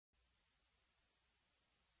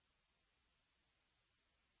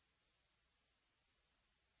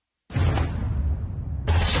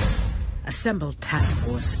Assemble Task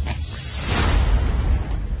Force X.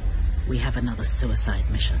 We have another suicide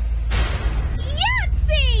mission.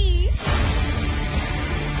 Yahtzee!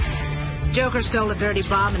 Joker stole a dirty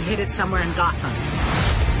bomb and hid it somewhere in Gotham.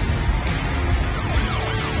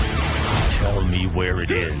 Tell me where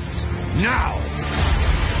it is. Now!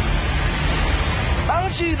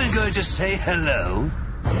 Aren't you even going to say hello?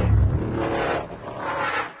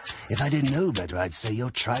 If I didn't know better, I'd say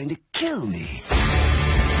you're trying to kill me.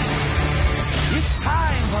 It's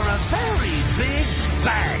time for a very big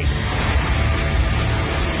bang!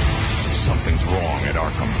 Something's wrong at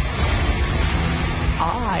Arkham.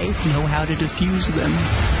 I know how to defuse them.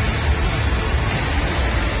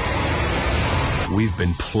 We've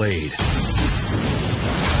been played.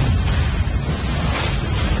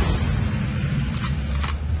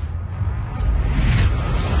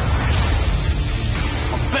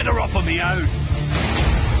 Better offer me out.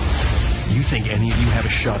 You think any of you have a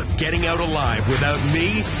shot of getting out alive without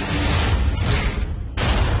me?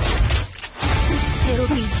 It'll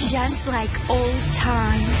be just like old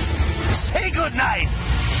times. Say goodnight!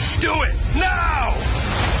 Do it now!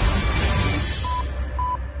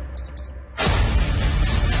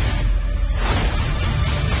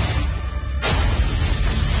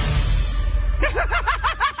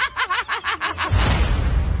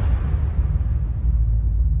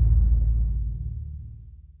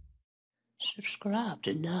 Subscribe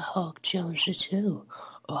to Nighthawk Jonesy too,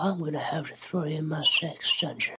 or I'm gonna have to throw you in my sex dungeon.